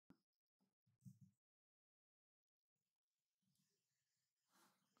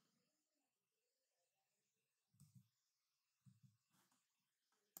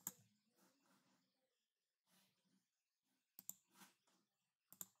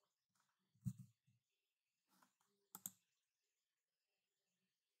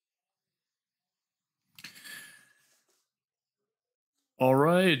All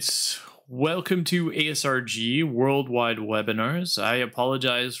right. Welcome to ASRG Worldwide Webinars. I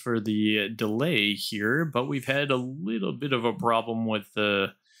apologize for the delay here, but we've had a little bit of a problem with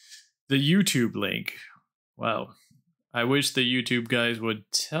the YouTube link. Wow. I wish the YouTube guys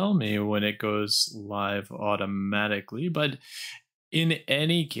would tell me when it goes live automatically, but in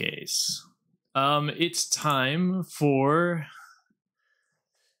any case, it's time for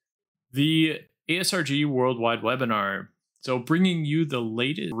the ASRG Worldwide Webinar. So bringing you the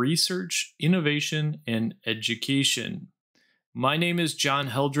latest research, innovation, and education. My name is John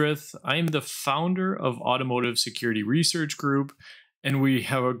Heldreth. I am the founder of Automotive Security Research Group, and we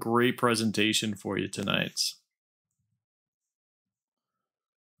have a great presentation for you tonight.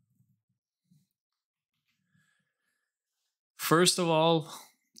 First of all,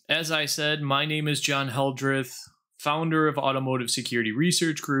 as I said, my name is John Heldreth, founder of Automotive Security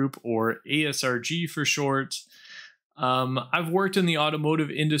Research Group, or ASRG for short. I've worked in the automotive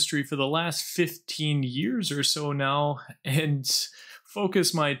industry for the last 15 years or so now and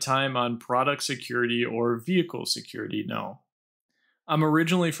focus my time on product security or vehicle security now. I'm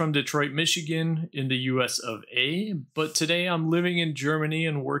originally from Detroit, Michigan in the US of A, but today I'm living in Germany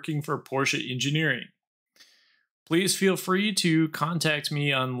and working for Porsche Engineering. Please feel free to contact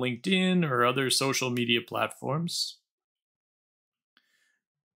me on LinkedIn or other social media platforms.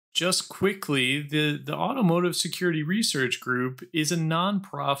 Just quickly, the Automotive Security Research Group is a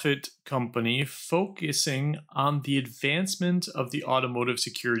nonprofit company focusing on the advancement of the automotive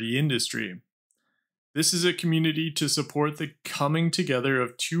security industry. This is a community to support the coming together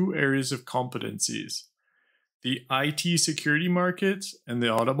of two areas of competencies, the IT security market and the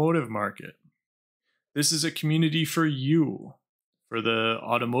automotive market. This is a community for you, for the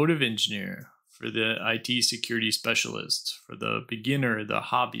automotive engineer, for the IT security specialist, for the beginner, the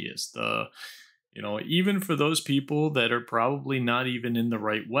hobbyist, even for those people that are probably not even in the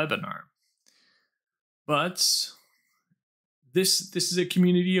right webinar. But this is a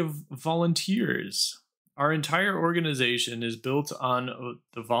community of volunteers. Our entire organization is built on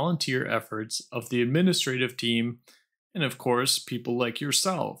the volunteer efforts of the administrative team and, of course, people like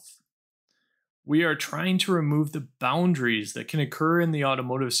yourself. We are trying to remove the boundaries that can occur in the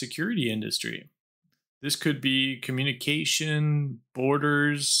automotive security industry. This could be communication,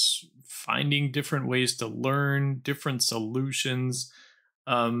 borders, finding different ways to learn, different solutions,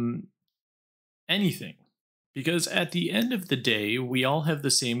 anything. Because at the end of the day, we all have the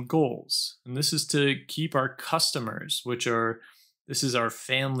same goals. And this is to keep our customers, this is our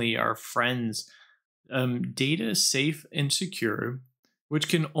family, our friends, data safe and secure, which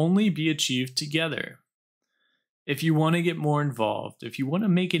can only be achieved together. If you want to get more involved, if you want to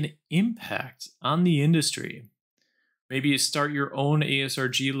make an impact on the industry, maybe start your own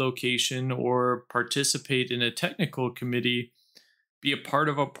ASRG location or participate in a technical committee, be a part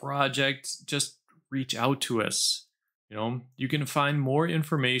of a project, just reach out to us. You can find more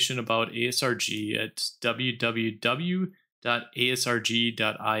information about ASRG at www.asrg.io.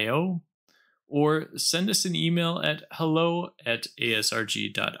 or send us an email at hello@asrg.io.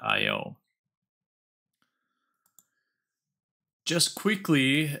 Just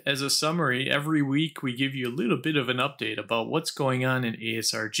quickly, as a summary, every week we give you a little bit of an update about what's going on in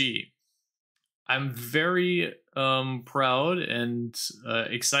ASRG. I'm very proud and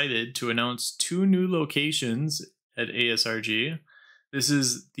excited to announce two new locations at ASRG. This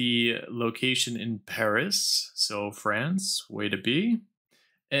is the location in Paris, so France, way to be,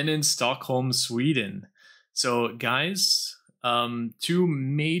 and in Stockholm, Sweden. So guys, two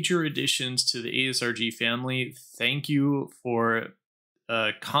major additions to the ASRG family. Thank you for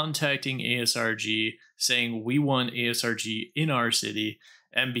contacting ASRG, saying we want ASRG in our city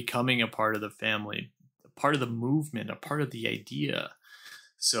and becoming a part of the family, a part of the movement, a part of the idea.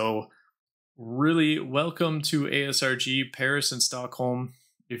 So really welcome to ASRG Paris and Stockholm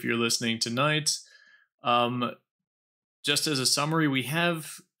if you're listening tonight. Just as a summary, we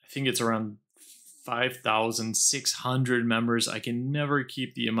have, I think it's around 5,600 members. I can never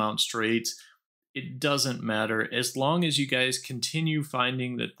keep the amount straight. It doesn't matter. As long as you guys continue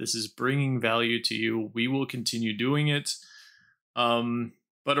finding that this is bringing value to you, we will continue doing it.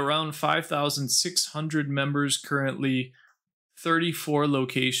 But around 5,600 members currently, 34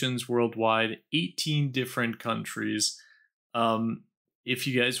 locations worldwide, 18 different countries. If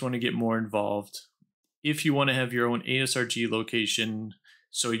you guys want to get more involved, if you want to have your own ASRG location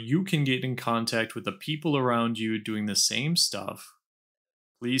so you can get in contact with the people around you doing the same stuff,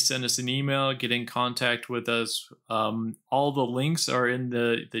 please send us an email, get in contact with us. All the links are in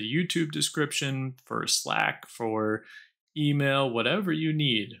the YouTube description for Slack, for email, whatever you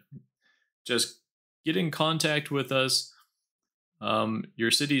need. Just get in contact with us.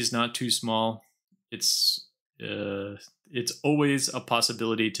 Your city is not too small. It's always a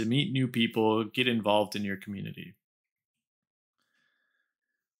possibility to meet new people, get involved in your community.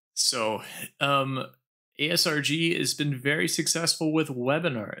 So, ASRG has been very successful with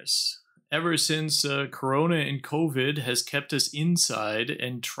webinars. Ever since Corona and COVID has kept us inside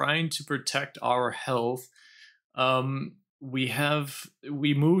and trying to protect our health,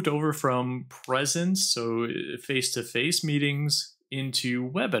 we moved over from presence, so face-to-face meetings, into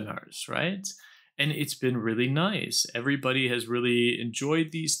webinars, right? And it's been really nice. Everybody has really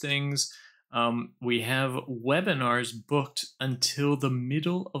enjoyed these things. We have webinars booked until the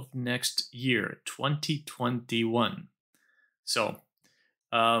middle of next year, 2021. So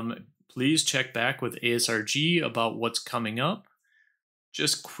please check back with ASRG about what's coming up.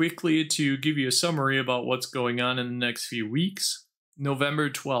 Just quickly to give you a summary about what's going on in the next few weeks. November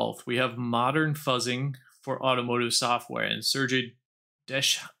 12th, we have modern fuzzing for automotive software, and Sergey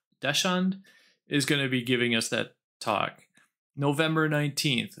Deschand is going to be giving us that talk. November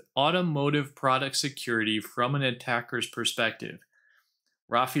 19th, automotive product security from an attacker's perspective.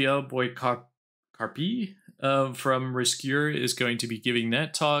 Raphael Boycarpi from Riscure is going to be giving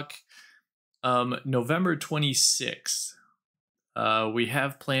that talk. November 26th, we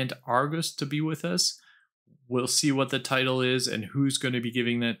have planned Argus to be with us. We'll see what the title is and who's going to be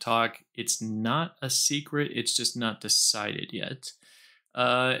giving that talk. It's not a secret. It's just not decided yet.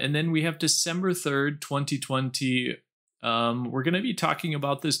 And then we have December 3rd, 2020. We're going to be talking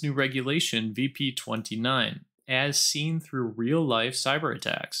about this new regulation, VP 29, as seen through real-life cyber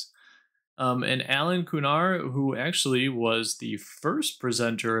attacks. And Alan Kunar, who actually was the first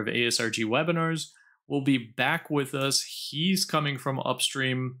presenter of ASRG webinars, will be back with us. He's coming from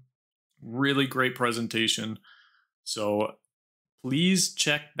upstream. Really great presentation. So please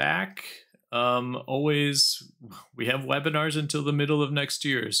check back. Always, we have webinars until the middle of next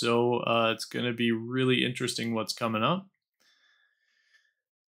year. So it's going to be really interesting what's coming up.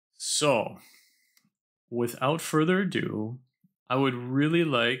 So without further ado, I would really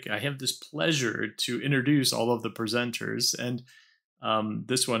I have this pleasure to introduce all of the presenters. And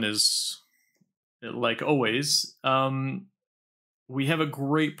this one is, like always, we have a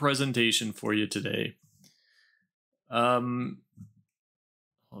great presentation for you today. Hold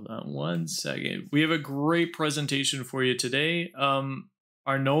on one second. We have a great presentation for you today.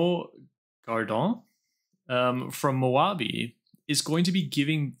 Arnaud Gardin from Moabi is going to be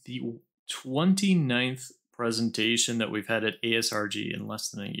giving the 29th presentation that we've had at ASRG in less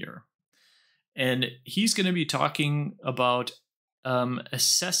than a year. And he's going to be talking about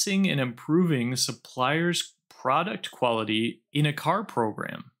assessing and improving suppliers' product quality in a car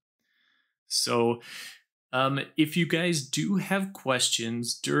program. So if you guys do have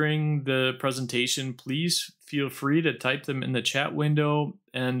questions during the presentation, please feel free to type them in the chat window,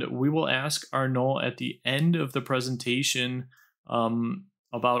 and we will ask Arnaud at the end of the presentation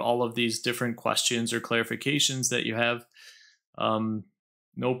about all of these different questions or clarifications that you have.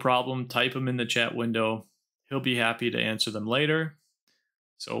 No problem, type them in the chat window. He'll be happy to answer them later.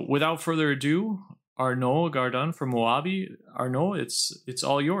 So without further ado, Arnaud Gardin from Moabi. Arnaud, it's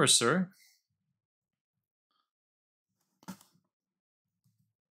all yours, sir.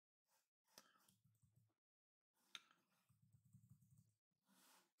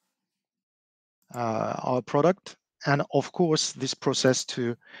 Our product, and of course this process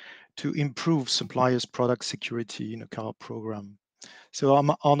to improve suppliers' product security in a car program. So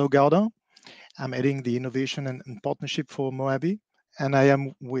I'm Arnaud Gardin. I'm heading the innovation and partnership for Moabi, and I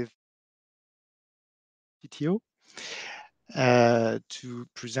am with CTO to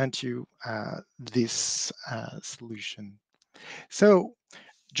present you this solution. So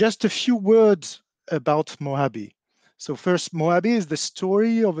just a few words about Moabi. So first, Moabi is the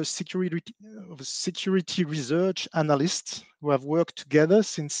story of a security research analysts who have worked together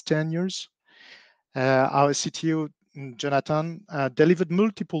since 10 years. Our CTO, Jonathan, delivered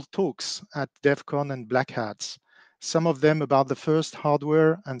multiple talks at DEF CON and Black Hats, some of them about the first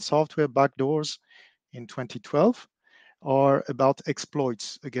hardware and software backdoors in 2012, or about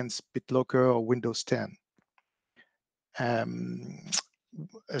exploits against BitLocker or Windows 10. A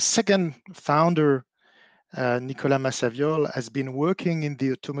second founder, Nicolas Massaviol, has been working in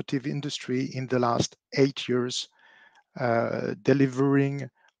the automotive industry in the last 8 years, delivering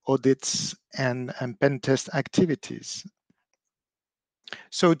audits and pen test activities.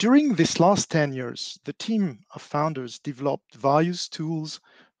 So during this last 10 years, the team of founders developed various tools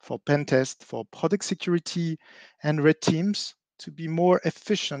for pen test, for product security, and red teams to be more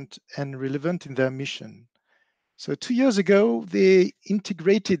efficient and relevant in their mission. So 2 years ago, they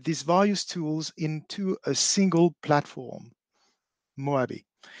integrated these various tools into a single platform. Moabi.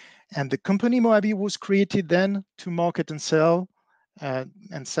 And the company Moabi was created then to market and sell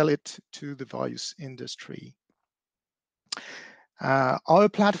it to the various industry. Our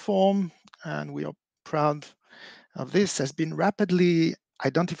platform, and we are proud of this, has been rapidly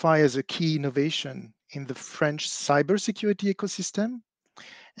identified as a key innovation in the French cybersecurity ecosystem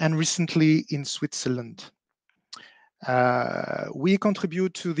and recently in Switzerland. We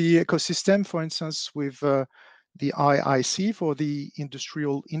contribute to the ecosystem, for instance, with the IIC for the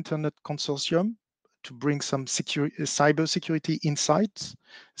Industrial Internet Consortium to bring some cybersecurity insights,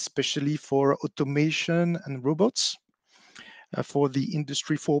 especially for automation and robots for the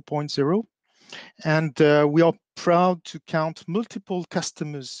Industry 4.0. And we are proud to count multiple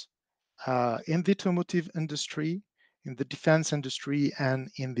customers in the automotive industry, in the defense industry, and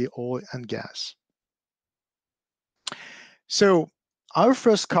in the oil and gas. So our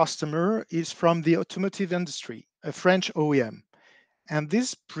first customer is from the automotive industry, a French OEM. And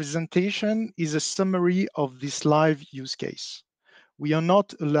this presentation is a summary of this live use case. We are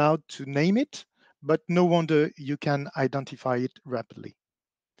not allowed to name it, but no wonder you can identify it rapidly.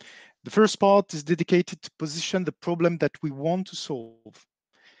 The first part is dedicated to position the problem that we want to solve.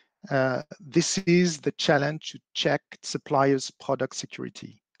 This is the challenge to check suppliers' product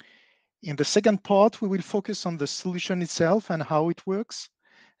security. In the second part, we will focus on the solution itself and how it works.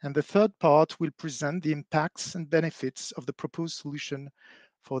 And the third part will present the impacts and benefits of the proposed solution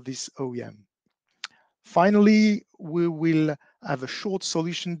for this OEM. Finally, we will have a short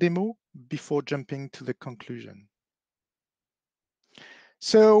solution demo before jumping to the conclusion.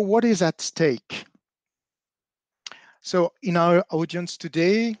 So what is at stake? So in our audience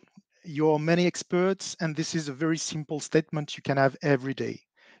today, you're many experts, and this is a very simple statement you can have every day.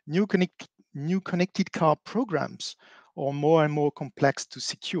 New connected car programs are more and more complex to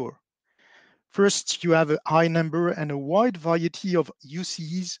secure. First, you have a high number and a wide variety of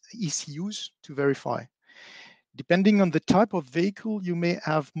ECUs to verify. Depending on the type of vehicle, you may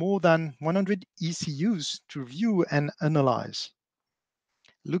have more than 100 ECUs to view and analyze.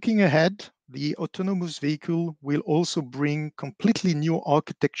 Looking ahead, the autonomous vehicle will also bring completely new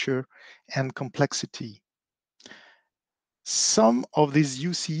architecture and complexity. Some of these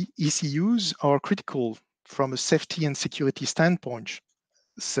ECUs are critical from a safety and security standpoint,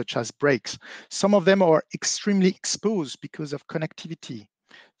 such as brakes. Some of them are extremely exposed because of connectivity.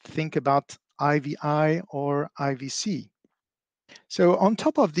 Think about IVI or IVC. So on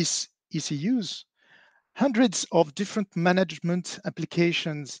top of these ECUs, hundreds of different management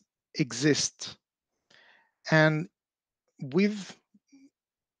applications exist. And with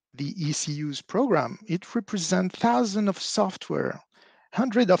the ECUs program, it represents thousands of software,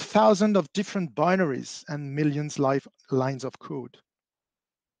 hundreds of thousands of different binaries, and millions of lines of code.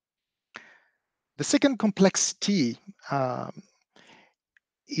 The second complexity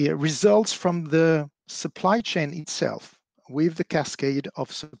it results from the supply chain itself with the cascade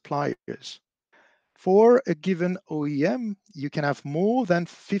of suppliers. For a given OEM, you can have more than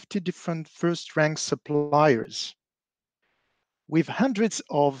 50 different first-rank suppliers with hundreds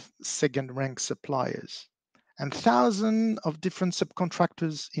of second-rank suppliers and thousands of different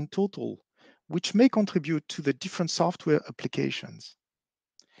subcontractors in total, which may contribute to the different software applications.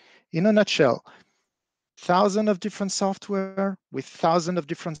 In a nutshell, thousands of different software with thousands of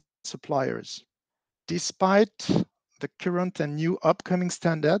different suppliers. Despite the current and new upcoming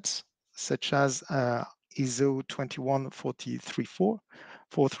standards, such as ISO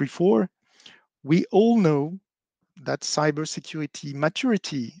 21434, we all know that cybersecurity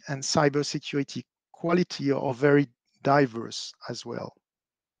maturity and cybersecurity quality are very diverse as well.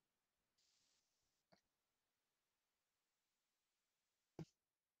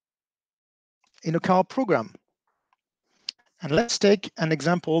 In a car program, and let's take an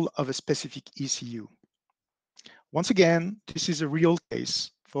example of a specific ECU. Once again, this is a real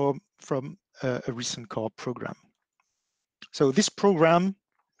case from a recent car program. So this program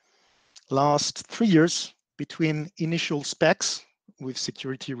lasts 3 years between initial specs with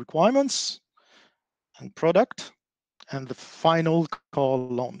security requirements and product and the final car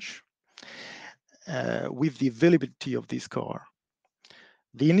launch with the availability of this car.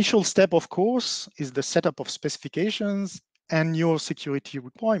 The initial step, of course, is the setup of specifications and your security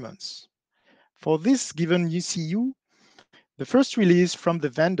requirements. For this given ECU, the first release from the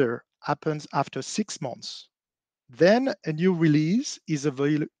vendor happens after 6 months. Then a new release is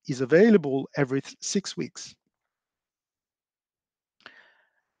available every 6 weeks.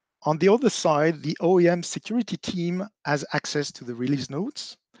 On the other side, the OEM security team has access to the release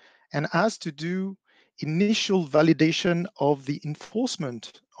notes and has to do initial validation of the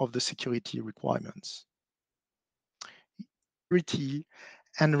enforcement of the security requirements. security,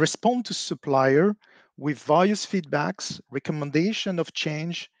 and respond to supplier with various feedbacks, recommendation of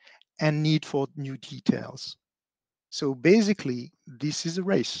change, and need for new details. So basically, this is a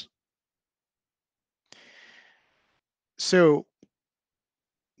race. So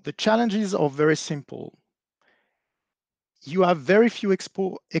the challenges are very simple. You have very few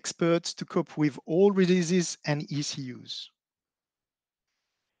experts to cope with all releases and ECUs.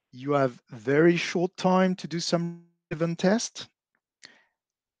 You have very short time to do some relevant tests.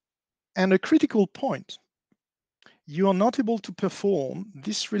 And a critical point, you are not able to perform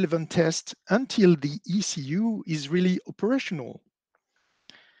this relevant test until the ECU is really operational.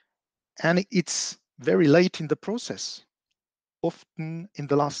 And it's very late in the process, often in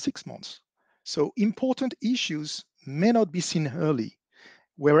the last 6 months. So important issues may not be seen early,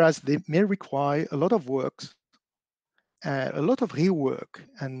 whereas they may require a lot of work, a lot of rework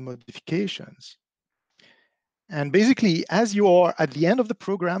and modifications. And basically, as you are at the end of the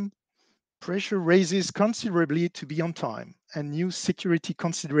program, pressure raises considerably to be on time, and new security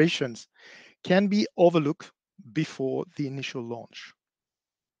considerations can be overlooked before the initial launch.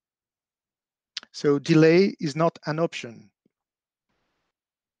 So delay is not an option.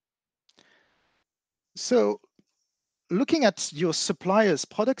 So looking at your supplier's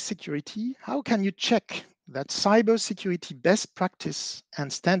product security, how can you check that cybersecurity best practice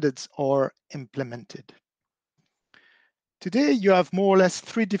and standards are implemented? Today, you have more or less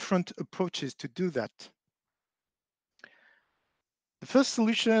 3 different approaches to do that. The first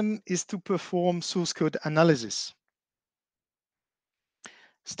solution is to perform source code analysis.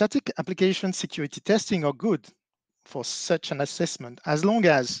 Static application security testing are good for such an assessment as long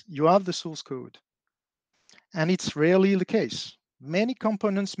as you have the source code. And it's rarely the case. Many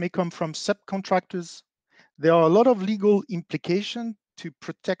components may come from subcontractors. There are a lot of legal implications to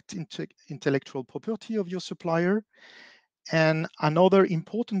protect intellectual property of your supplier. And another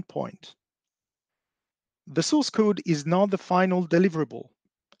important point, the source code is not the final deliverable,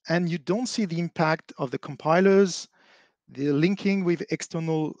 and you don't see the impact of the compilers, the linking with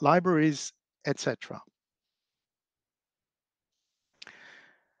external libraries, etc.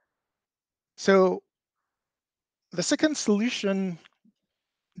 So the second solution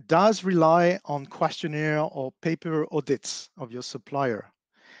does rely on questionnaire or paper audits of your supplier.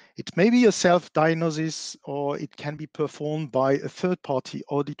 It may be a self-diagnosis or it can be performed by a third-party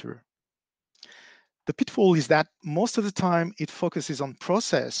auditor. The pitfall is that most of the time it focuses on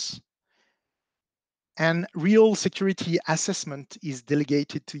process and real security assessment is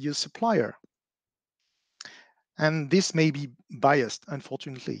delegated to your supplier. And this may be biased,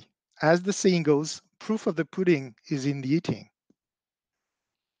 unfortunately. As the saying goes, proof of the pudding is in the eating.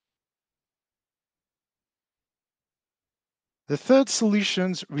 The third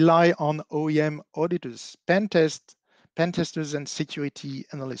solutions rely on OEM auditors, pen testers, and security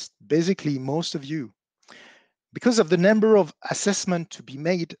analysts, basically most of you. Because of the number of assessments to be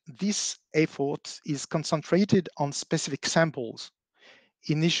made, this effort is concentrated on specific samples,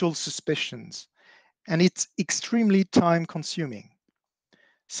 initial suspicions, and it's extremely time-consuming.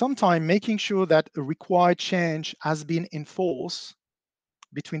 Sometimes making sure that a required change has been enforced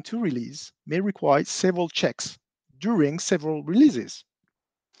between 2 releases may require several checks during several releases.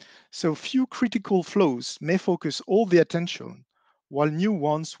 So few critical flows may focus all the attention, while new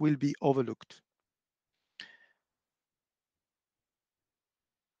ones will be overlooked.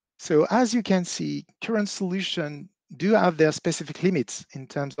 So as you can see, current solutions do have their specific limits in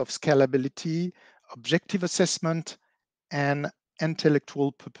terms of scalability, objective assessment, and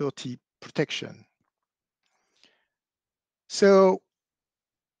intellectual property protection. So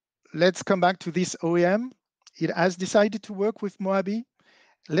let's come back to this OEM. It has decided to work with Moabi.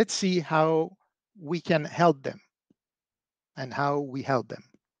 Let's see how we can help them and how we help them.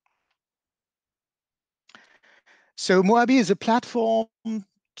 So Moabi is a platform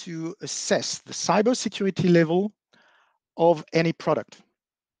to assess the cybersecurity level of any product,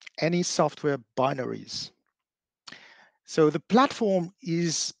 any software binaries. So the platform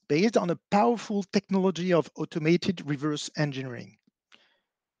is based on a powerful technology of automated reverse engineering.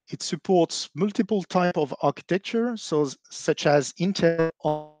 It supports multiple types of architecture, such as Intel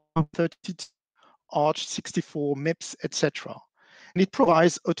ARM32, Arch64, MIPS, etc. And it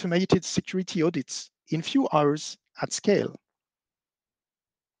provides automated security audits in few hours at scale.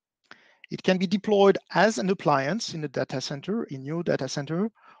 It can be deployed as an appliance in a data center, in your data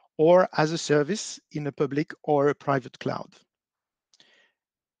center, or as a service in a public or a private cloud.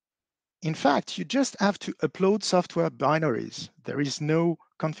 In fact, you just have to upload software binaries. There is no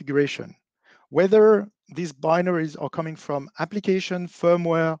configuration, whether these binaries are coming from application,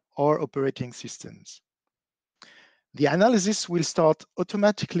 firmware, or operating systems. The analysis will start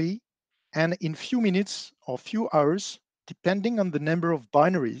automatically, and in few minutes or few hours, depending on the number of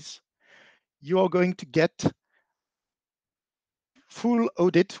binaries, you are going to get full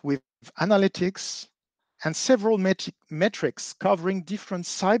audit with analytics and several metrics covering different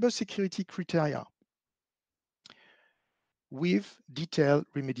cybersecurity criteria with detailed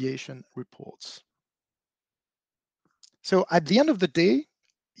remediation reports. So at the end of the day,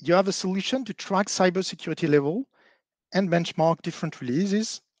 you have a solution to track cybersecurity level and benchmark different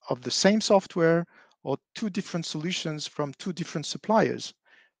releases of the same software or two different solutions from two different suppliers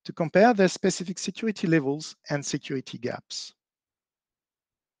to compare their specific security levels and security gaps.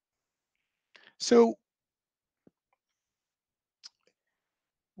 So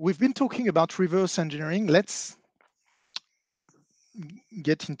we've been talking about reverse engineering. Let's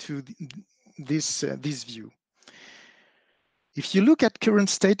get into this view. If you look at current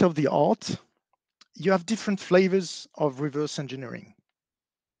state of the art, you have different flavors of reverse engineering.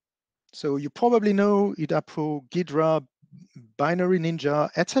 So you probably know IDAPRO, Ghidra, Binary Ninja,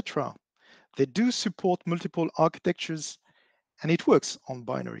 etc. They do support multiple architectures and it works on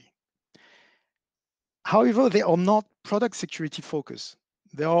binary. However, they are not product security focused.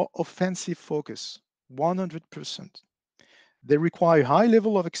 They are offensive focused, 100%. They require high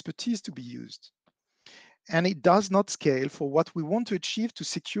level of expertise to be used. And it does not scale for what we want to achieve to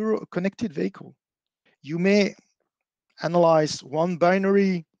secure a connected vehicle. You may analyze one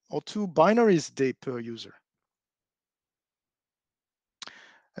binary or two binaries a day per user.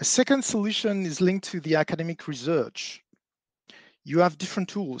 A second solution is linked to the academic research. You have different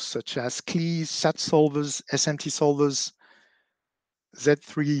tools such as CLEs, SAT solvers, SMT solvers,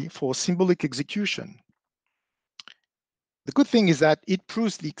 Z3 for symbolic execution. The good thing is that it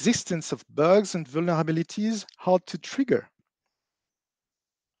proves the existence of bugs and vulnerabilities hard to trigger.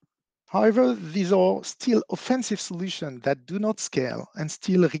 However, these are still offensive solutions that do not scale and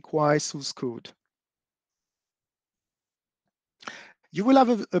still require source code. You will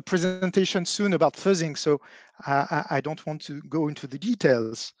have a presentation soon about fuzzing, so I don't want to go into the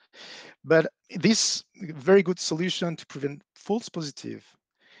details. But this very good solution to prevent false positive.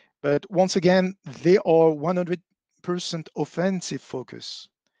 But once again, they are 100% offensive focus,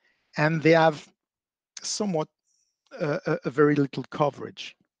 and they have somewhat a very little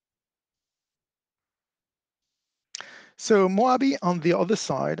coverage. So Moabi, on the other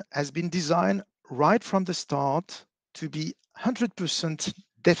side, has been designed right from the start to be 100%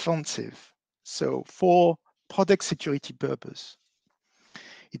 defensive, so for product security purpose.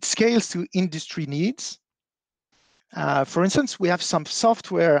 It scales to industry needs. For instance, we have some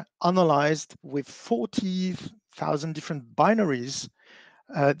software analyzed with 40,000 different binaries.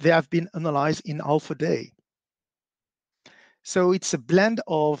 They have been analyzed in half a day. So it's a blend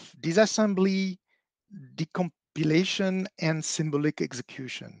of disassembly, decompilation, and symbolic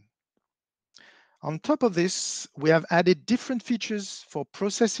execution. On top of this, we have added different features for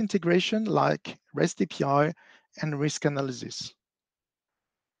process integration like REST API and risk analysis.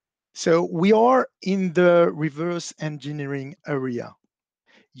 So we are in the reverse engineering area.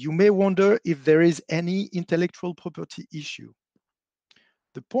 You may wonder if there is any intellectual property issue.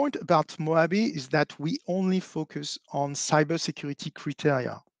 The point about Moabi is that we only focus on cybersecurity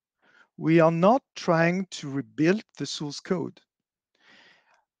criteria. We are not trying to rebuild the source code.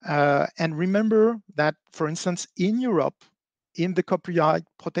 And remember that, for instance, in Europe, in the copyright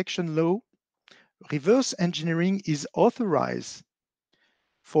protection law, reverse engineering is authorized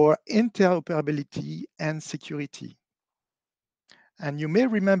for interoperability and security. And you may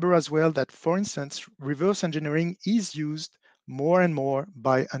remember as well that, for instance, reverse engineering is used more and more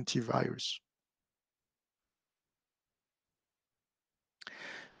by antivirus.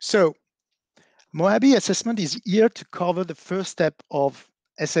 So Moabi assessment is here to cover the first step of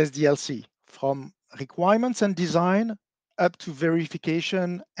SSDLC, from requirements and design up to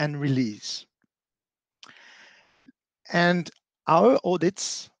verification and release. And our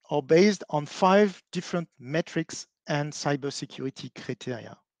audits are based on 5 different metrics and cybersecurity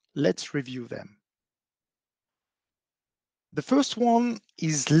criteria. Let's review them. The first one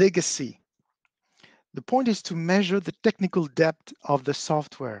is legacy. The point is to measure the technical depth of the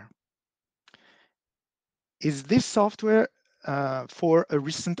software. Is this software for a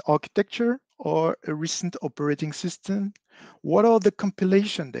recent architecture or a recent operating system? What are the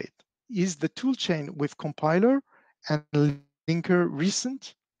compilation date? Is the toolchain with compiler and linker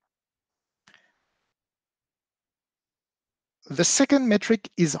recent? The second metric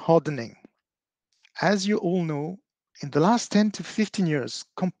is hardening. As you all know, in the last 10 to 15 years,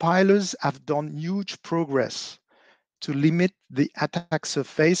 compilers have done huge progress to limit the attack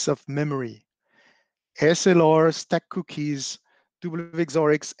surface of memory. SLR, stack cookies,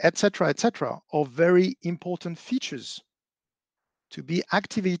 WXORX, etc., are very important features to be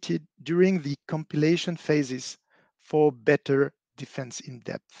activated during the compilation phases for better defense in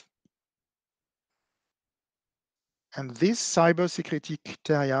depth. And this cybersecurity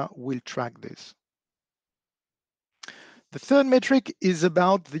criteria will track this. The third metric is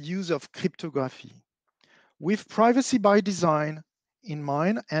about the use of cryptography. With privacy by design in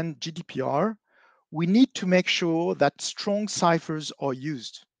mind and GDPR, we need to make sure that strong ciphers are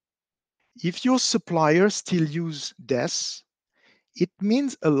used. If your supplier still uses DES, it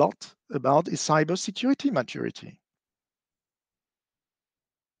means a lot about its cybersecurity maturity.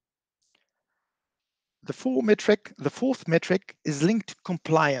 The fourth metric is linked to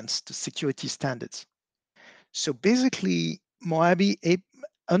compliance to security standards. So basically, Moabi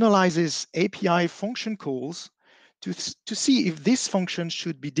analyzes API function calls to see if this function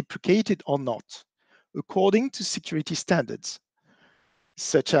should be deprecated or not, according to security standards,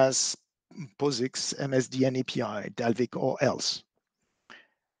 such as POSIX, MSDN API, Dalvik, or else.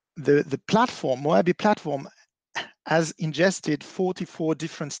 The platform, Moabi platform, has ingested 44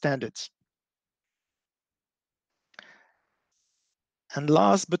 different standards. And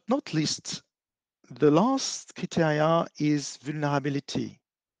last but not least, the last criteria is vulnerability.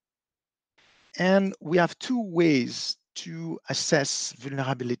 And we have two ways to assess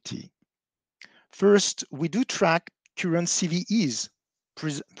vulnerability. First, we do track current CVEs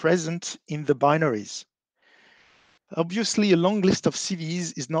present in the binaries. Obviously, a long list of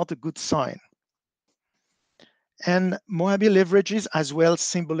CVEs is not a good sign. And Moabi leverages as well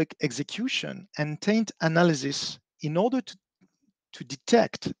symbolic execution and taint analysis in order to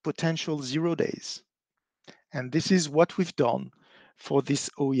detect potential 0 days. And this is what we've done for this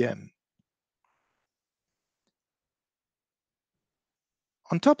OEM.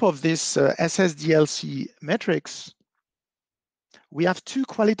 On top of this SSDLC metrics, we have two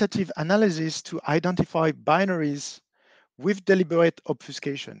qualitative analyses to identify binaries with deliberate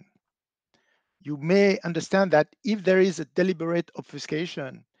obfuscation. You may understand that if there is a deliberate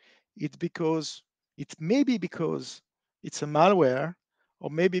obfuscation, it may be because it's a malware,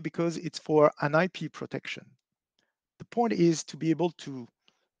 or maybe because it's for an IP protection. The point is to be able to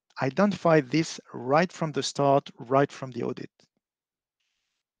identify this right from the start, right from the audit.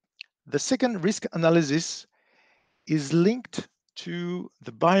 The second risk analysis is linked to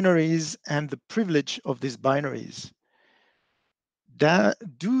the binaries and the privilege of these binaries.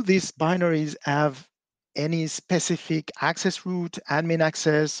 Do these binaries have any specific access route, admin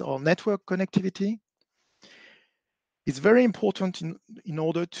access, or network connectivity? It's very important in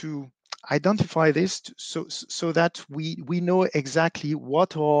order to identify this so that we know exactly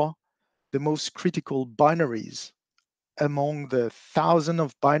what are the most critical binaries among the thousands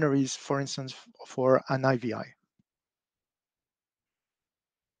of binaries, for instance, for an IVI.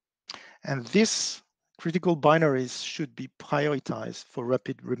 And these critical binaries should be prioritized for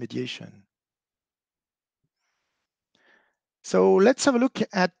rapid remediation. So let's have a look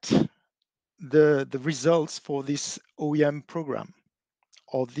at the results for this OEM program,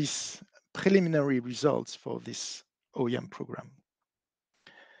 or these preliminary results for this OEM program.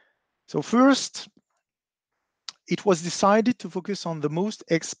 So first, it was decided to focus on the most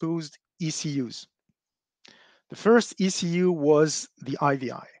exposed ECUs. The first ECU was the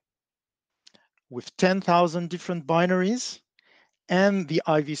IVI, with 10,000 different binaries, and the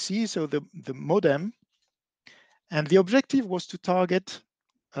IVC, so the modem. And the objective was to target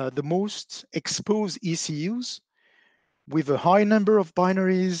the most exposed ECUs with a high number of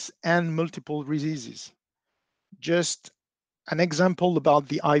binaries and multiple releases. Just an example about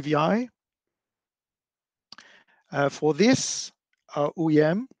the IVI. For this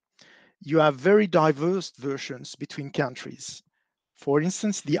OEM, you have very diverse versions between countries. For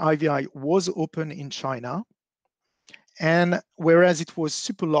instance, the IVI was open in China, and whereas it was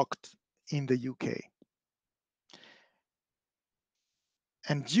super locked in the UK.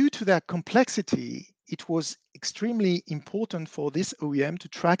 And due to that complexity, it was extremely important for this OEM to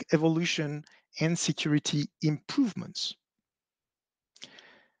track evolution and security improvements.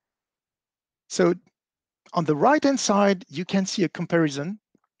 So on the right-hand side, you can see a comparison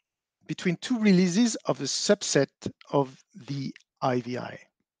between two releases of a subset of the IVI.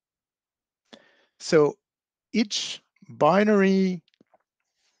 So each binary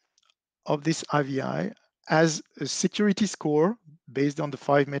of this IVI has a security score based on the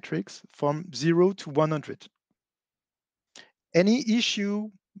 5 metrics from 0 to 100. Any issue,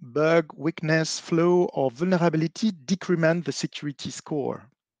 bug, weakness, flaw, or vulnerability decrement the security score.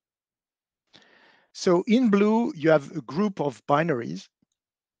 So in blue, you have a group of binaries.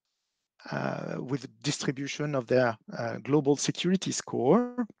 with distribution of their global security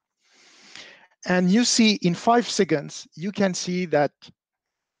score. And you see in 5 seconds, you can see that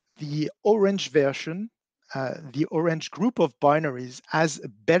the orange version, the orange group of binaries has a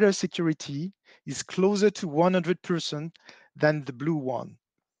better security, is closer to 100% than the blue one.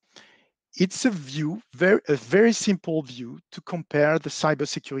 It's a view, a very simple view to compare the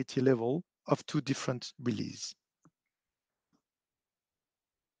cybersecurity level of two different releases.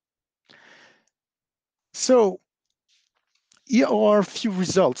 So here are a few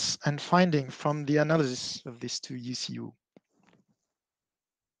results and findings from the analysis of these two ECU.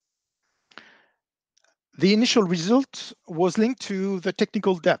 The initial result was linked to the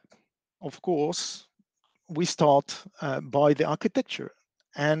technical depth. Of course, we start by the architecture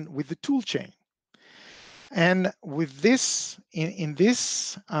and with the tool chain. And with this, in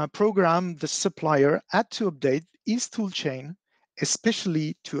this program, the supplier had to update his tool chain,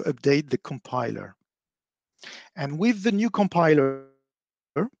 especially to update the compiler. And with the new compiler,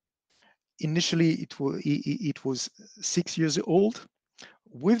 initially it was 6 years old.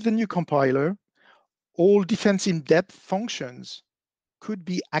 With the new compiler, all defense in depth functions could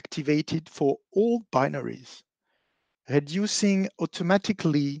be activated for all binaries, reducing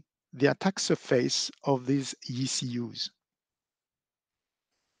automatically the attack surface of these ECUs.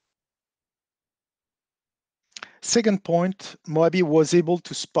 Second point, Moabi was able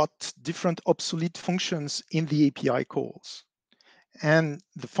to spot different obsolete functions in the API calls. And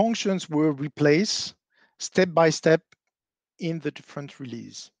the functions were replaced step by step in the different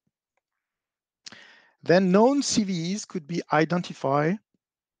release. Then known CVEs could be identified,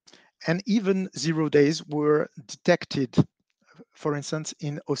 and even 0 days were detected, for instance,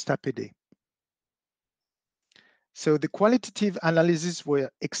 in OSTAPD. So the qualitative analysis were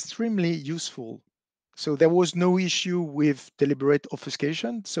extremely useful. So there was no issue with deliberate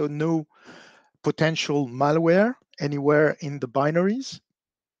obfuscation, so no potential malware anywhere in the binaries.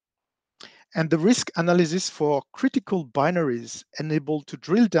 And the risk analysis for critical binaries enabled to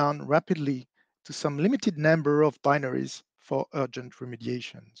drill down rapidly to some limited number of binaries for urgent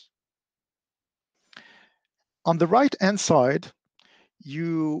remediations. On the right-hand side,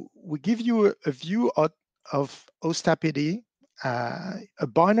 we give you a view of OSTAPD, a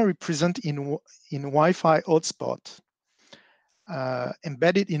binary present in Wi-Fi hotspot,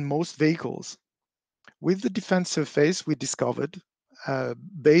 embedded in most vehicles, with the defense surface we discovered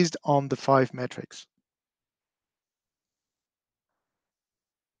based on the 5 metrics.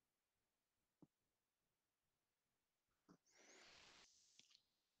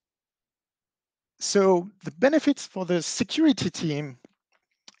 So the benefits for the security team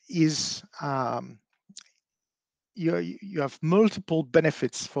is you have multiple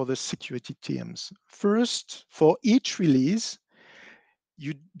benefits for the security teams. First, for each release,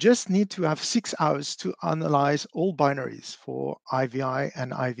 you just need to have 6 hours to analyze all binaries for IVI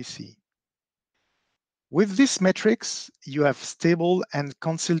and IVC. With these metrics, you have stable and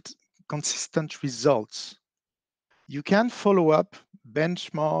consistent results. You can follow up,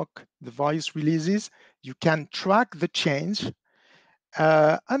 benchmark the various releases. You can track the change.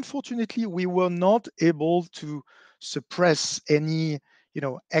 Unfortunately, we were not able to suppress any,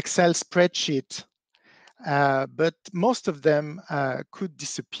 Excel spreadsheet, but most of them could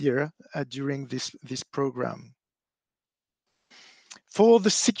disappear during this program. For the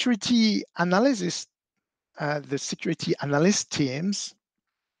security analysis, the security analyst teams,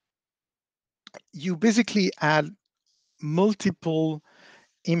 you basically add multiple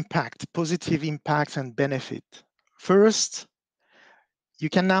positive impacts and benefit. First, you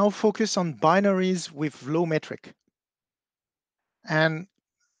can now focus on binaries with low metric. And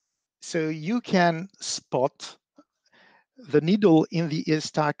so you can spot the needle in the ear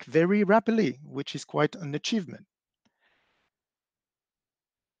stack very rapidly, which is quite an achievement.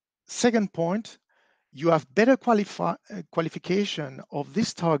 Second point, you have better qualification of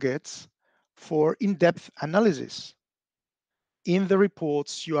these targets for in-depth analysis. In the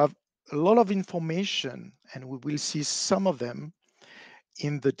reports, you have a lot of information, and we will see some of them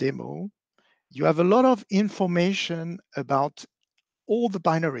in the demo. You have a lot of information about all the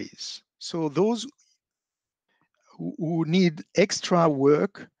binaries. So those who need extra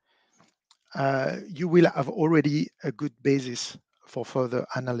work, you will have already a good basis for further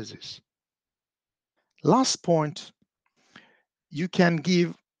analysis. Last point, you can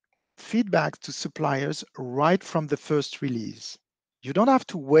give feedback to suppliers right from the first release. You don't have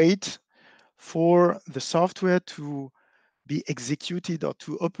to wait for the software to be executed or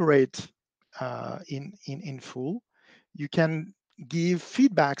to operate in full. You can give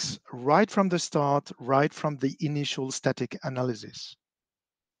feedbacks right from the start, right from the initial static analysis.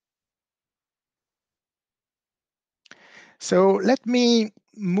 So let me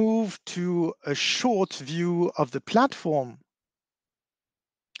move to a short view of the platform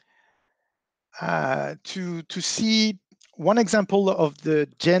to see one example of the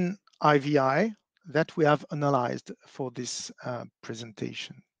Gen IVI that we have analyzed for this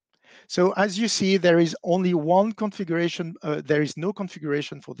presentation. So as you see, there is only one configuration. There is no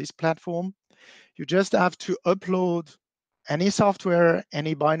configuration for this platform. You just have to upload any software,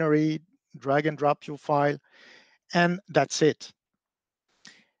 any binary, drag and drop your file, and that's it.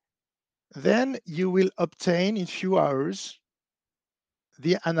 Then you will obtain in few hours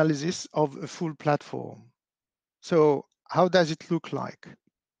the analysis of a full platform. So how does it look like?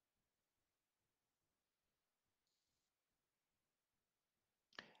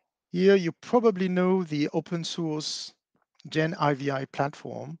 Here you probably know the open source Gen IVI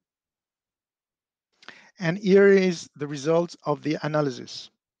platform. And here is the result of the analysis.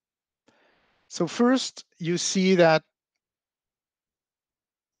 So first, you see that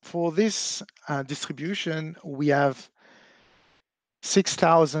for this distribution, we have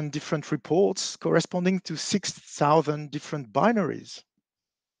 6,000 different reports corresponding to 6,000 different binaries.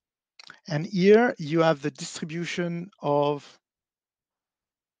 And here you have the distribution of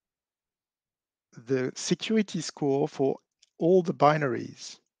the security score for all the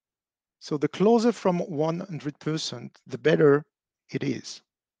binaries. So the closer from 100%, the better it is.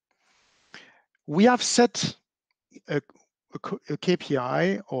 We have set a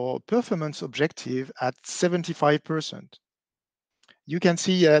KPI or performance objective at 75%. You can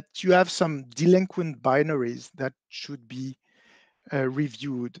see that you have some delinquent binaries that should be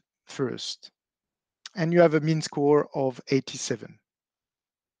reviewed first. And you have a mean score of 87.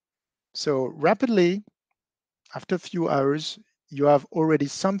 So rapidly, after a few hours, you have already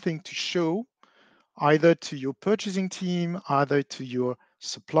something to show either to your purchasing team, either to your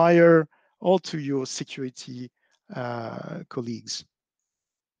supplier, or to your security colleagues.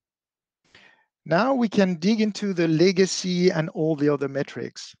 Now we can dig into the legacy and all the other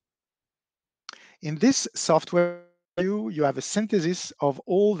metrics. In this software view, you have a synthesis of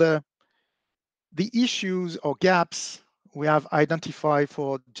all the issues or gaps we have identified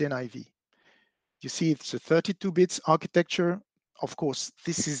for Gen IV. You see it's a 32 bits architecture. Of course,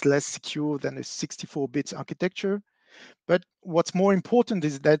 this is less secure than a 64 bits architecture. But what's more important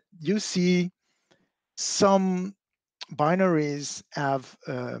is that you see some binaries have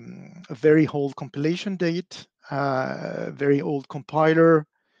a very old compilation date, very old compiler,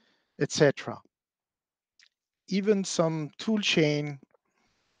 etc. Even some toolchain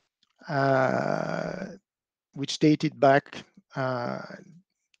which dated back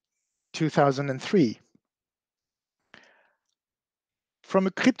 2003. From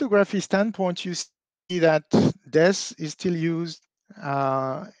a cryptography standpoint, you see that DES is still used,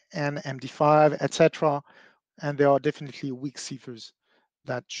 and MD5, etc. And there are definitely weak ciphers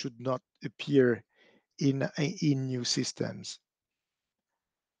that should not appear in new systems.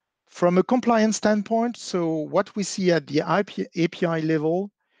 From a compliance standpoint, so what we see at the API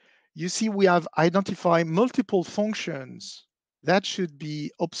level, you see we have identified multiple functions that should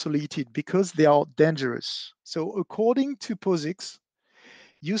be obsoleted because they are dangerous. So according to POSIX,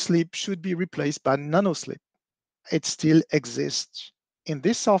 uslip should be replaced by nanoslip. It still exists in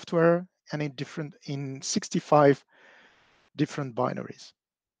this software and in 65 different binaries.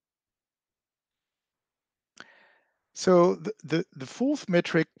 So the fourth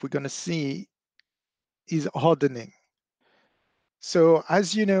metric we're going to see is hardening. So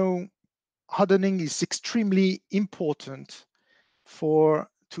as you know, hardening is extremely important to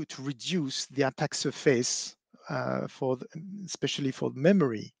reduce the attack surface especially for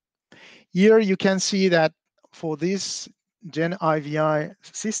memory. Here you can see that for this Gen IVI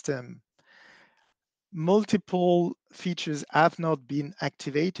system, multiple features have not been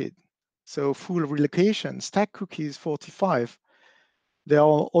activated. So full relocation, stack cookies 45, they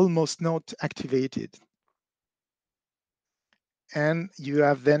are almost not activated. And you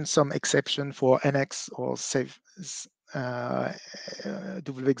have then some exception for NX or safe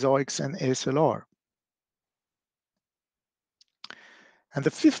WXOX and ASLR. And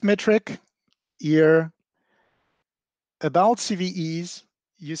the fifth metric here about CVEs,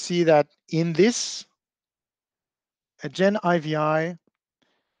 you see that in this Gen IVI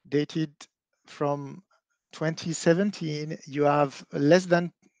dated from 2017, you have less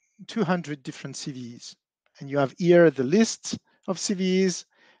than 200 different CVEs. And you have here the list of CVEs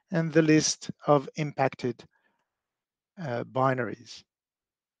and the list of impacted binaries.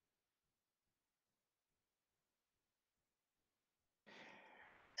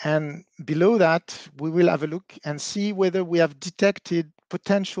 And below that, we will have a look and see whether we have detected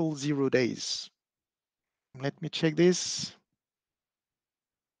potential 0 days. Let me check this.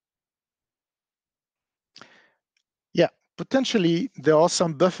 Yeah, potentially there are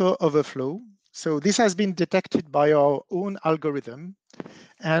some buffer overflow. So this has been detected by our own algorithm,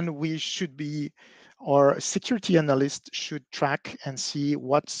 and we should be, our security analyst should track and see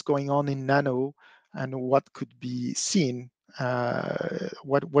what's going on in Nano and what could be seen.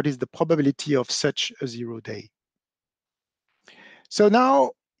 What is the probability of such a 0 day? So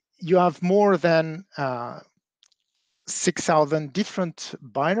now you have more than 6,000 different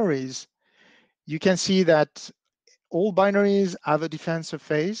binaries. You can see that all binaries have a defense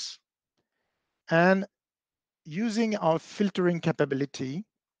surface, and using our filtering capability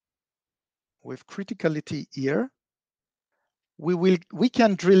with criticality here, we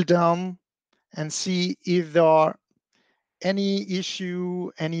can drill down and see if there are any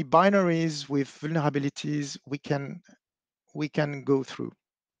issue, any binaries with vulnerabilities we can go through.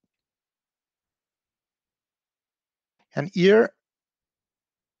 And here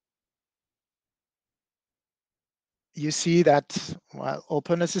you see that, well,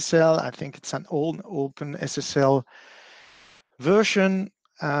 OpenSSL, I think it's an old OpenSSL version.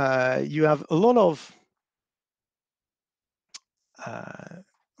 You have a lot of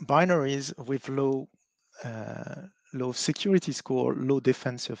binaries with low security score, low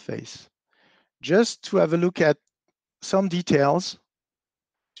defense surface. Just to have a look at some details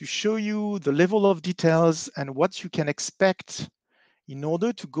to show you the level of details and what you can expect in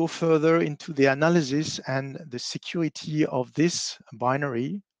order to go further into the analysis and the security of this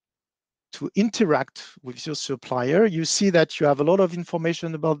binary to interact with your supplier. You see that you have a lot of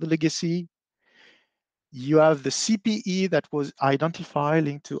information about the legacy. You have the CPE that was identified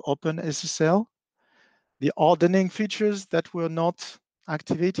linked to OpenSSL, the hardening features that were not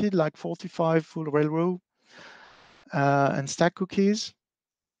activated, like 45 full railroad and stack cookies.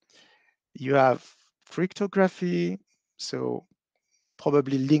 You have cryptography, so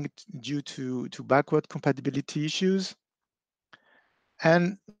probably linked due to backward compatibility issues,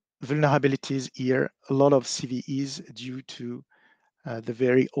 and vulnerabilities here, a lot of CVEs due to the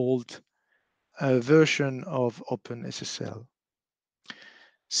very old version of OpenSSL.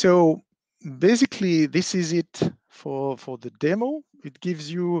 So basically, this is it for the demo. It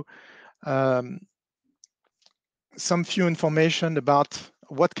gives you some few information about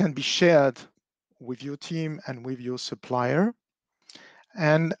what can be shared with your team and with your supplier.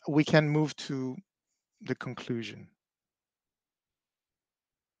 And we can move to the conclusion.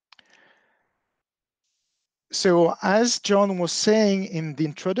 So as John was saying in the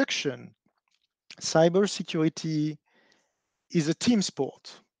introduction, cybersecurity is a team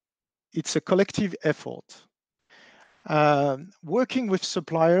sport. It's a collective effort. Working with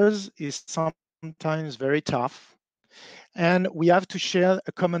suppliers is sometimes very tough, and we have to share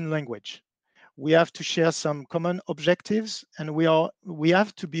a common language. We have to share some common objectives, and we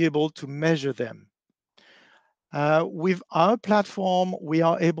have to be able to measure them. With our platform, we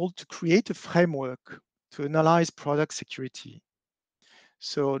are able to create a framework to analyze product security.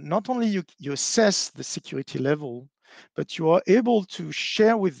 So not only you assess the security level, but you are able to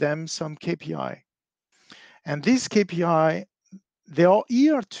share with them some KPI. And these KPI, they are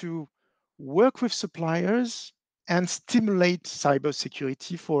here to work with suppliers and stimulate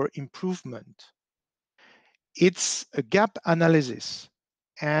cybersecurity for improvement. It's a gap analysis,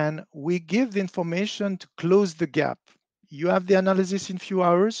 and we give the information to close the gap. You have the analysis in few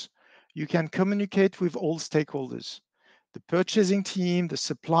hours. You can communicate with all stakeholders, the purchasing team, the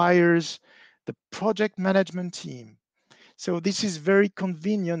suppliers, the project management team. So this is very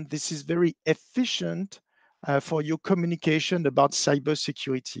convenient. This is very efficient for your communication about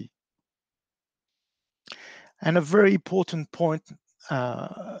cybersecurity. And a very important point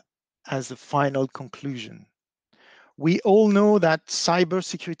as a final conclusion. We all know that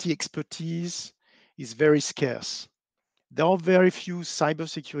cybersecurity expertise is very scarce. There are very few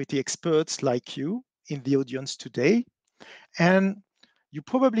cybersecurity experts like you in the audience today, and you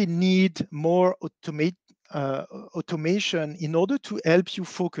probably need more automation in order to help you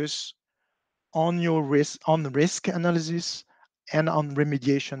focus on your risk analysis and on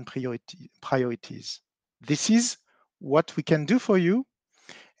remediation priorities. This is what we can do for you.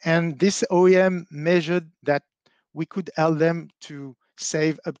 And this OEM measured that we could help them to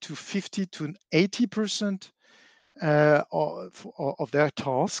save up to 50 to 80% of their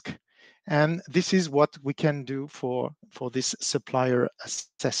task. And this is what we can do for this supplier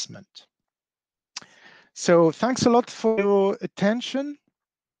assessment. So thanks a lot for your attention.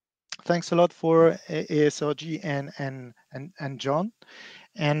 Thanks a lot for ASRG and John.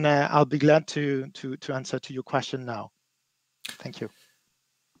 And I'll be glad to answer to your question now. Thank you.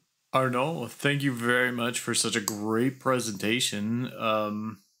 Arnaud, thank you very much for such a great presentation.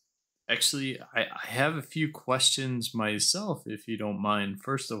 Actually, I have a few questions myself, if you don't mind,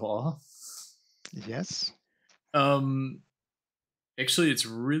 first of all. Yes. Um, Actually, it's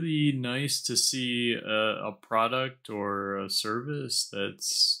really nice to see a product or a service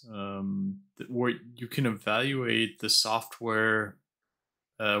that's where you can evaluate the software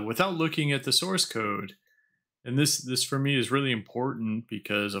without looking at the source code. And this for me is really important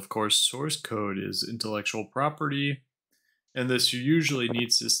because, of course, source code is intellectual property, and this usually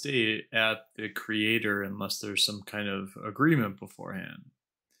needs to stay at the creator unless there's some kind of agreement beforehand.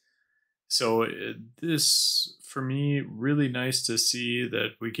 So this, for me, really nice to see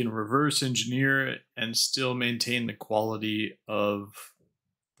that we can reverse engineer and still maintain the quality of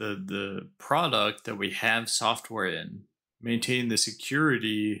the product that we have software in, maintain the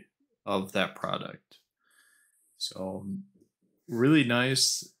security of that product. So really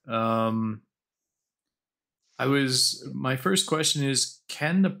nice. My first question is,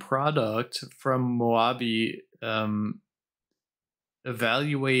 can the product from Moabi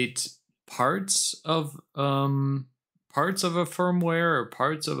evaluate parts of a firmware or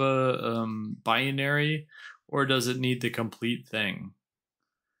parts of a binary, or does it need the complete thing?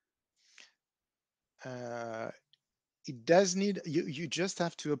 It does need, you just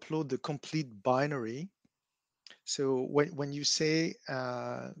have to upload the complete binary. So when you say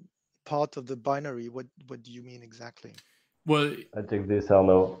part of the binary, what do you mean exactly? Well, I take this,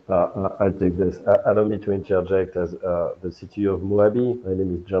 Arnaud. I take this. Allow me to interject as the CTO of Moabi. My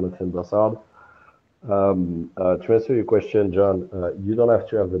name is Jonathan Brassard. To answer your question, John, you don't have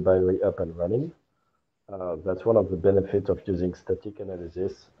to have the binary up and running. That's one of the benefits of using static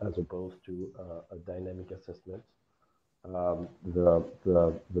analysis as opposed to a dynamic assessment.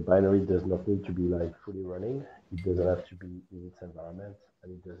 The binary does not need to be like fully running. It doesn't have to be in its environment,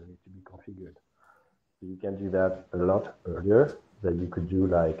 and it doesn't need to be configured. So you can do that a lot earlier than you could do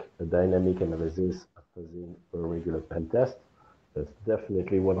like a dynamic analysis after doing a regular pen test. That's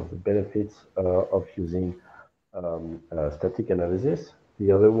definitely one of the benefits of using static analysis.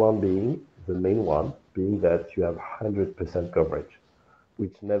 The other one being, the main one, being that you have 100% coverage,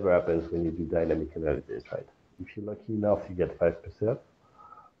 which never happens when you do dynamic analysis, right? If you're lucky enough, you get 5%.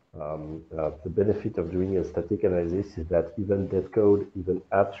 The benefit of doing a static analysis is that even dead code, even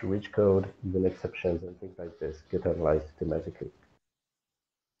app-to-reach code, even exceptions and things like this get analyzed systematically.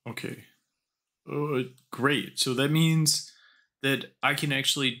 okay. Great. So that means that I can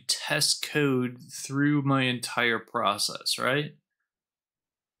actually test code through my entire process, right?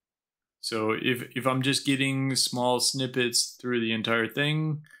 So if I'm just getting small snippets through the entire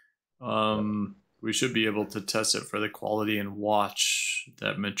thing, we should be able to test it for the quality and watch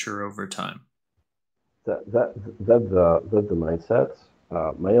that mature over time. That's the mindset.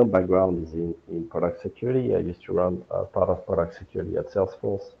 My own background is in product security. I used to run part of product security at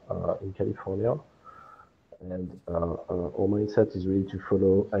Salesforce in California. And our mindset is really to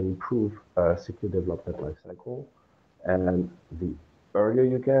follow and improve secure development lifecycle. And the earlier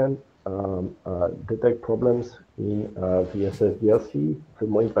you can detect problems in the SSDLC, the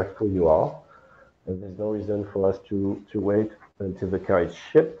more impactful you are. And there's no reason for us to wait until the car is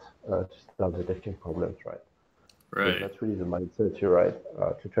shipped to start detecting problems, right? Right. So that's really the mindset, you're right,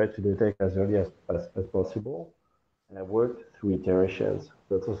 to try to detect as early as possible and work through iterations.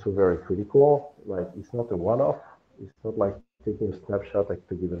 That's also very critical. Like, it's not a one-off. It's not like taking a snapshot at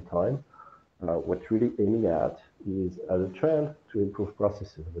a given time. What really aiming at is as a trend to improve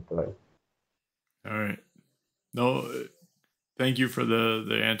processes over time. All right. No, thank you for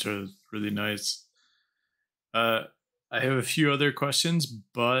the answer. It's really nice. I have a few other questions,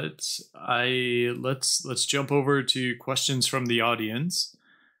 but let's jump over to questions from the audience.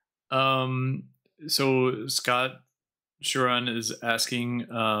 So Scott Sharon is asking,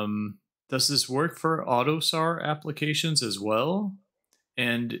 does this work for AutoSAR applications as well?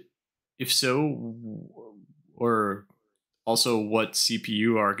 And if so, or also what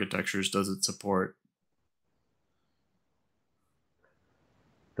CPU architectures does it support?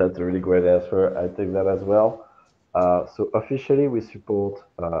 That's a really great answer. I take that as well. So officially, we support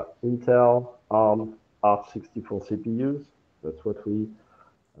Intel, ARM, ARC64 CPUs. That's what we,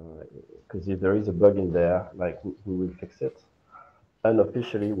 because if there is a bug in there, like we will fix it.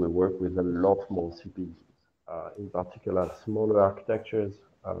 Unofficially, we work with a lot more CPUs. In particular, smaller architectures.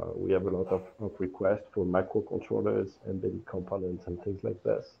 We have a lot of requests for microcontrollers, embedded components, and things like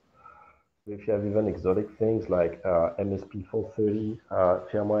this. If you have even exotic things like MSP430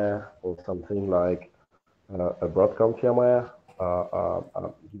 firmware or something like a Broadcom firmware,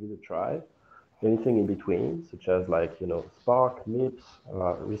 give it a try. anything in between, such as like, Spark, MIPS,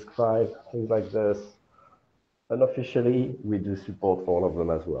 RISC-V, things like this. Unofficially, we do support all of them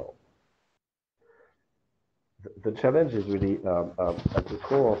as well. The challenge is really at the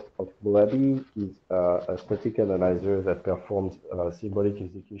core of Moabi is a static analyzer that performs symbolic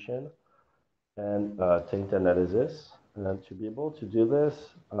execution and taint analysis. And to be able to do this,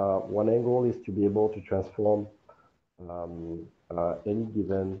 one angle is to be able to transform any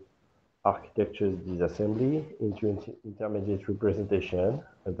given architecture's disassembly into intermediate representation,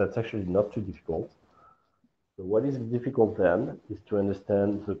 and that's actually not too difficult. So what is difficult then is to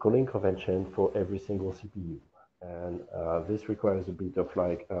understand the calling convention for every single CPU. And this requires a bit of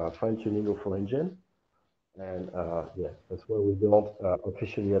like fine-tuning of our engine. And yeah, that's why we don't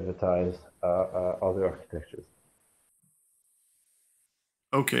officially advertise other architectures.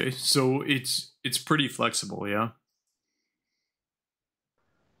 Okay, so it's pretty flexible, yeah?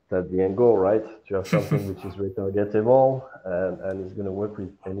 That's the end goal, right? To have something which is retargetable and is going to work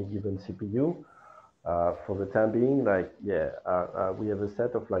with any given CPU. For the time being, like, yeah, we have a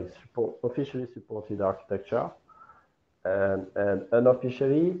set of like officially supported architecture, and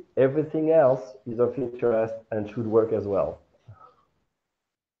unofficially, everything else is of interest and should work as well.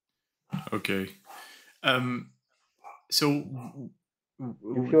 Okay. So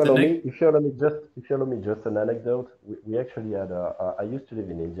if you allow me just an anecdote, we actually had I used to live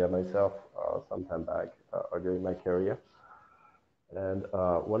in India myself some time back during my career. And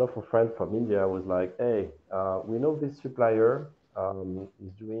one of our friends from India was like, hey, we know this supplier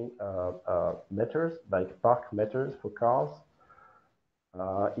is doing meters, like park meters for cars.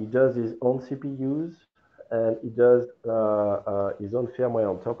 He does his own CPUs and he does his own firmware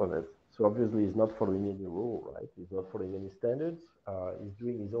on top of it. So obviously he's not following any rule, right? He's not following any standards. He's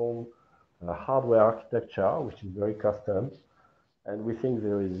doing his own hardware architecture, which is very custom. And we think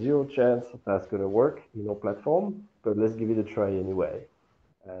there is zero chance that's going to work in our platform, but let's give it a try anyway.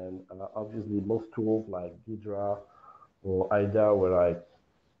 And obviously most tools like Ghidra or IDA were like,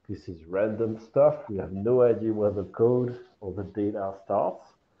 this is random stuff. We have no idea where the code or the data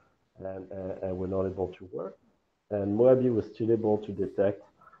starts, and we're not able to work. And Moabi was still able to detect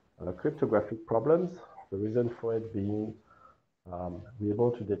cryptographic problems. The reason for it being we're able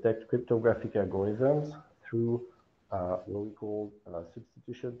to detect cryptographic algorithms through what we call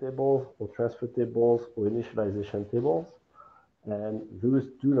substitution tables or transfer tables or initialization tables. And those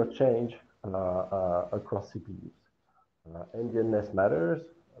do not change across CPUs. Endianness matters,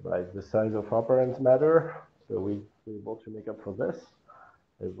 like the size of operands matter, so we're able to make up for this.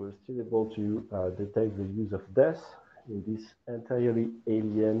 And we're still able to detect the use of DES in this entirely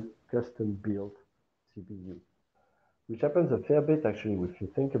alien custom-built CPU, which happens a fair bit actually if you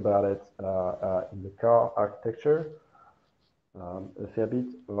think about it in the car architecture. A fair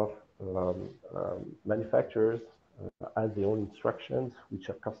bit of manufacturers have their own instructions, which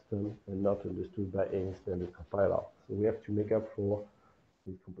are custom and not understood by any standard compiler. So we have to make up for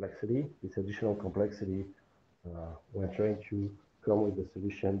this complexity, this additional complexity, when trying to come with a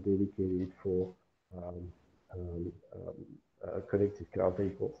solution dedicated for connected car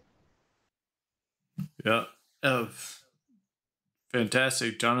vehicles. Yeah.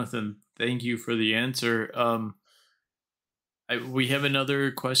 Fantastic, Jonathan. Thank you for the answer. We have another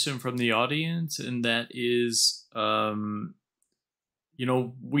question from the audience, and that is, we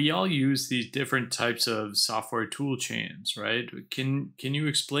all use these different types of software tool chains, right? Can you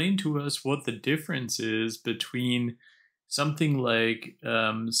explain to us what the difference is between something like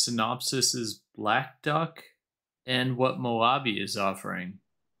Synopsys's Black Duck and what Moabi is offering?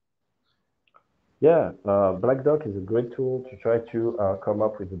 Yeah, Black Duck is a great tool to try to come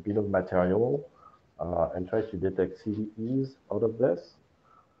up with a bill of material and try to detect CVEs out of this.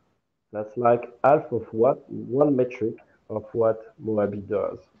 That's like half of one metric of what Moabi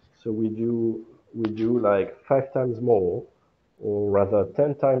does. So we do like 5 times more, or rather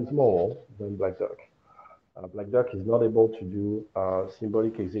 10 times more than Black Duck. Black Duck is not able to do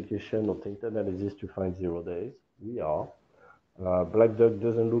symbolic execution or taint analysis to find 0 days. We are. Black Duck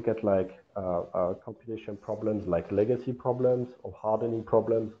doesn't look at like compilation problems like legacy problems or hardening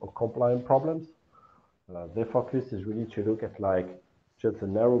problems or compliant problems. Their focus is really to look at like just a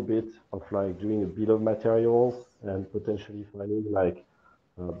narrow bit of like doing a bill of materials and potentially finding like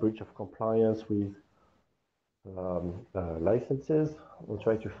a breach of compliance with licenses, or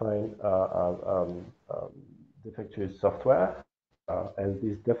try to find defective software. And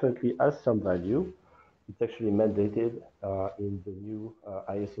this definitely has some value. It's actually mandated in the new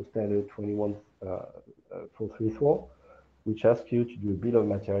ISO standard 21434, which asks you to do a bill of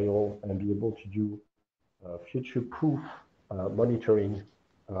material and be able to do future-proof monitoring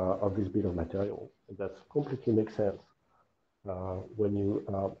of this bill of material. And that completely makes sense when you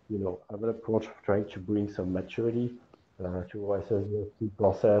have an approach of trying to bring some maturity to a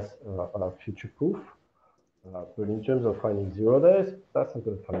process future-proof. But in terms of finding 0 days, that's not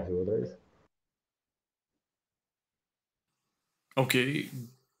going to find 0 days. Okay,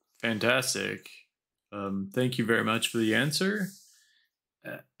 fantastic. Thank you very much for the answer.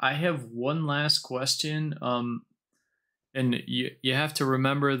 I have one last question. And you have to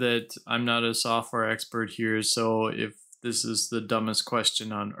remember that I'm not a software expert here, so if this is the dumbest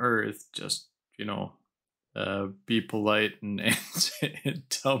question on earth, just, be polite and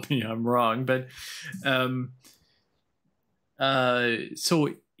tell me I'm wrong. But so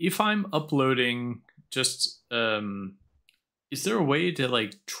if I'm uploading just is there a way to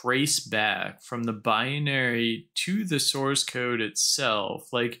like trace back from the binary to the source code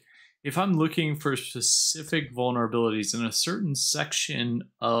itself? Like if I'm looking for specific vulnerabilities in a certain section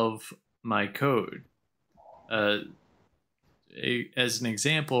of my code, as an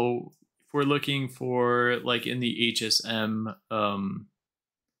example, if we're looking for like in the HSM,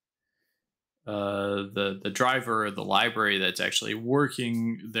 the driver or the library that's actually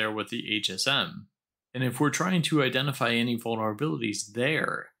working there with the HSM. And if we're trying to identify any vulnerabilities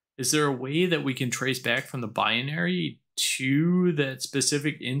there, is there a way that we can trace back from the binary to that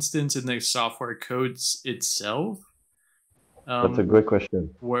specific instance in the software codes itself? That's a great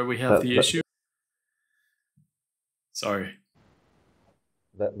question. Where we have the issue? Sorry.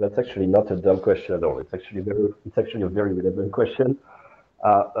 That's actually not a dumb question at all. It's actually a very relevant question.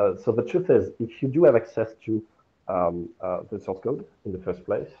 So the truth is, if you do have access to the source code in the first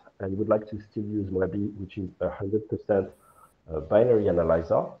place, and you would like to still use Moabi, which is 100% binary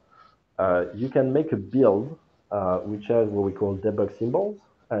analyzer, you can make a build which has what we call debug symbols,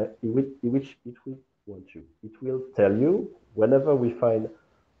 in which it will want to. It will tell you whenever we find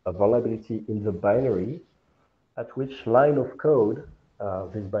a vulnerability in the binary, at which line of code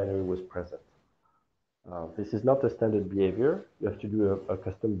this binary was present. This is not a standard behavior. You have to do a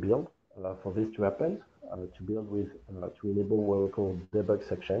custom build for this to happen, to build with, to enable what we call debug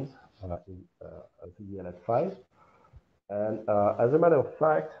sections in the ELF5. And as a matter of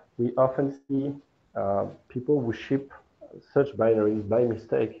fact, we often see people who ship such binaries by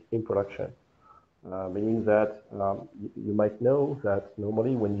mistake in production, meaning that you might know that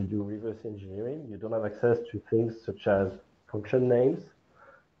normally when you do reverse engineering, you don't have access to things such as function names.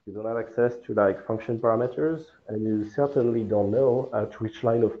 You don't have access to like function parameters, and you certainly don't know at which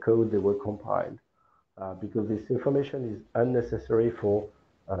line of code they were compiled, because this information is unnecessary for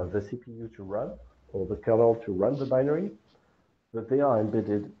the CPU to run or the kernel to run the binary, but they are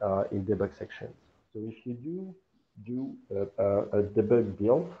embedded in debug sections. So if you do a debug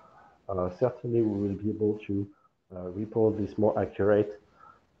build, certainly we will be able to report this more accurate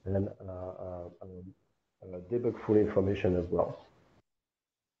and debug full information as well.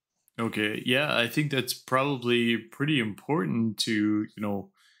 Okay, yeah, I think that's probably pretty important to,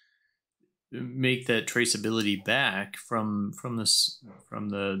 make that traceability back from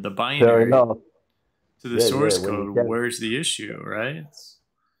the binary to the source code. Where's the issue, right?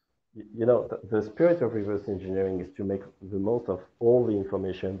 The spirit of reverse engineering is to make the most of all the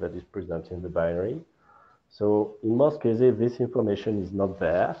information that is present in the binary. So in most cases, this information is not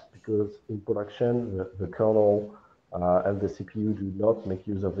there because in production, the kernel and the CPU do not make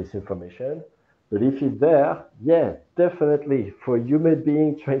use of this information. But if it's there, yeah, definitely for a human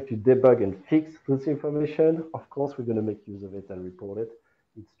being trying to debug and fix this information, of course, we're going to make use of it and report it.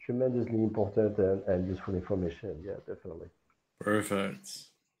 It's tremendously important and useful information. Yeah, definitely. Perfect.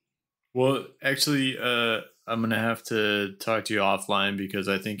 Well, actually, I'm going to have to talk to you offline because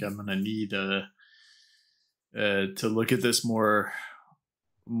I think I'm going to need to look at this more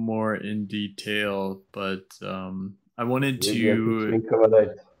in detail. But I wanted to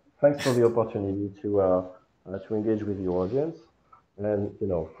thanks for the opportunity to engage with your audience, and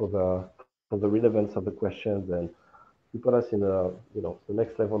for the relevance of the questions, and you put us in the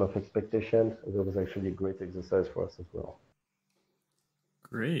next level of expectation. That was actually a great exercise for us as well.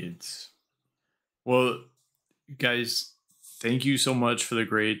 Great. Well, guys, thank you so much for the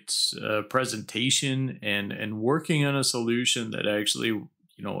great presentation and working on a solution that actually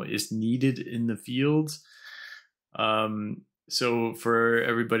is needed in the field. So for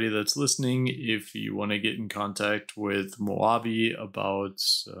everybody that's listening, if you want to get in contact with Moabi about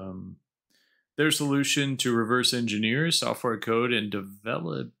their solution to reverse engineer software code and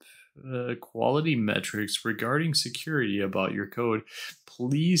develop quality metrics regarding security about your code,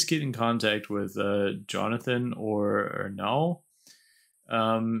 please get in contact with Jonathan or Arnaud.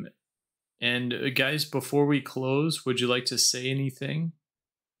 And guys, before we close, would you like to say anything?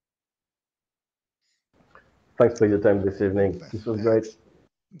 Thanks for your time this evening. This was great.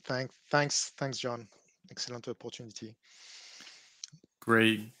 Thanks, John. Excellent opportunity.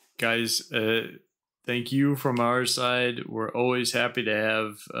 Great, guys. Thank you from our side. We're always happy to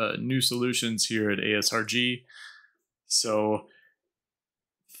have new solutions here at ASRG. So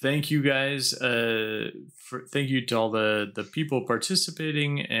thank you guys. Thank you to all the people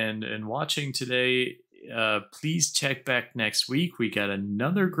participating and watching today. Please check back next week. We got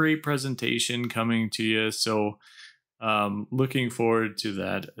another great presentation coming to you. So looking forward to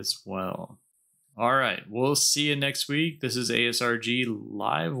that as well. All right, we'll see you next week. This is ASRG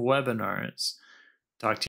Live Webinars. Talk to you.